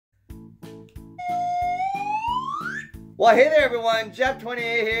Well, hey there everyone, Jeff28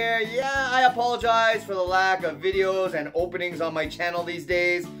 here. Yeah, I apologize for the lack of videos and openings on my channel these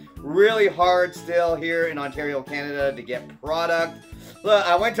days. Really hard still here in Ontario, Canada to get product. Look,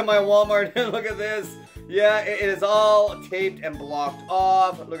 I went to my Walmart and look at this. Yeah, it is all taped and blocked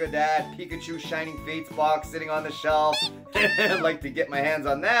off. Look at that Pikachu Shining Fates box sitting on the shelf. I'd like to get my hands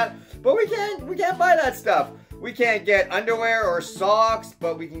on that, but we can't buy that stuff. We can't get underwear or socks,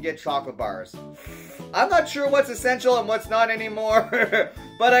 but we can get chocolate bars. I'm not sure what's essential and what's not anymore,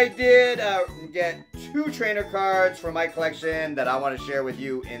 but I did get 2 trainer cards for my collection that I want to share with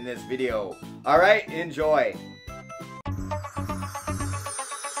you in this video. Alright, enjoy.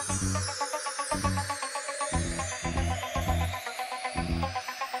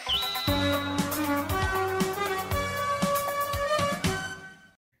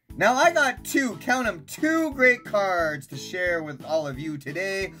 Now I got 2, count them, 2 great cards to share with all of you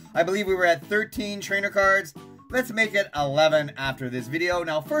today. I believe we were at 13 trainer cards. Let's make it 11 after this video.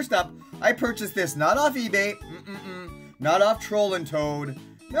 Now first up, I purchased this not off eBay, not off Troll and Toad.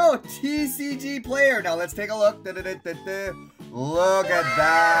 No, TCG Player. Now let's take a look. Look at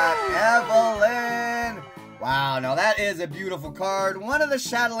that, Evelyn. Wow, now that is a beautiful card. One of the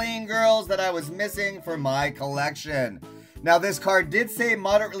Chatelaine girls that I was missing for my collection. Now this card did say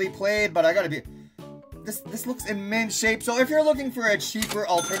moderately played, but I gotta be... This looks in mint shape, so if you're looking for a cheaper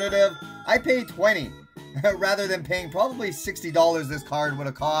alternative, I paid $20 rather than paying probably $60 this card would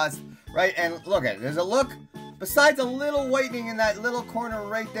have cost, right? And look at it, does it look, besides a little whitening in that little corner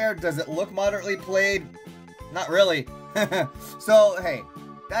right there, does it look moderately played? Not really. So, hey,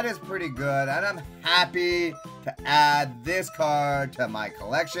 that is pretty good, and I'm happy to add this card to my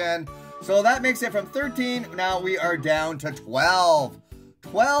collection. So that makes it from 13, now we are down to 12.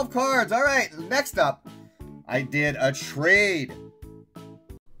 12 cards, all right, next up, I did a trade.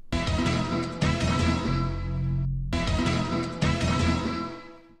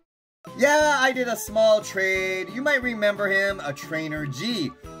 Yeah, I did a small trade. You might remember him, a Trainer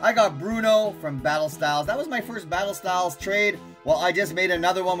G. I got Bruno from Battle Styles. That was my first Battle Styles trade. Well, I just made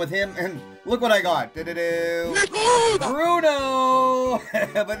another one with him, and look what I got. Bruno!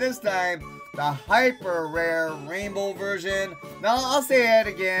 But this time, the hyper rare rainbow version. Now, I'll say it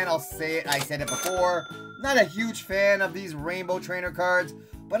again. I said it before. Not a huge fan of these rainbow trainer cards,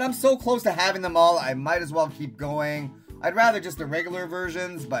 but I'm so close to having them all, I might as well keep going. I'd rather just the regular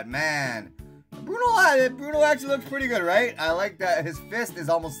versions, but man, Bruno actually looks pretty good, right? I like that his fist is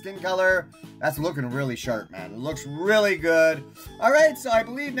almost skin color. That's looking really sharp, man. It looks really good. All right, so I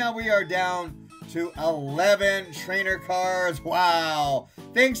believe now we are down to 11 trainer cards. Wow.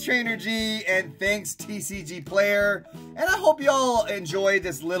 Thanks, Trainer G, and thanks, TCG Player. And I hope y'all enjoyed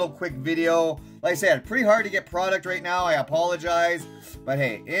this little quick video. Like I said, pretty hard to get product right now. I apologize. But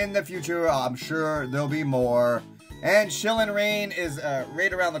hey, in the future, I'm sure there'll be more. And Shillin' Rain is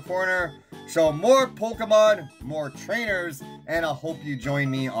right around the corner. So more Pokemon, more trainers, and I hope you join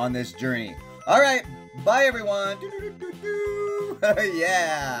me on this journey. Alright, bye everyone.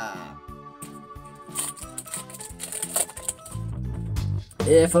 Yeah.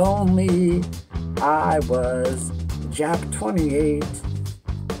 If only I was Jap28,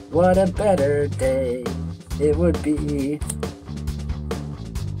 what a better day it would be.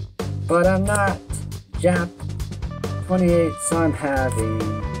 But I'm not Jap28, so I'm having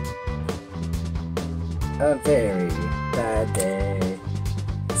a very bad day.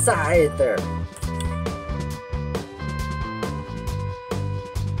 Scyther.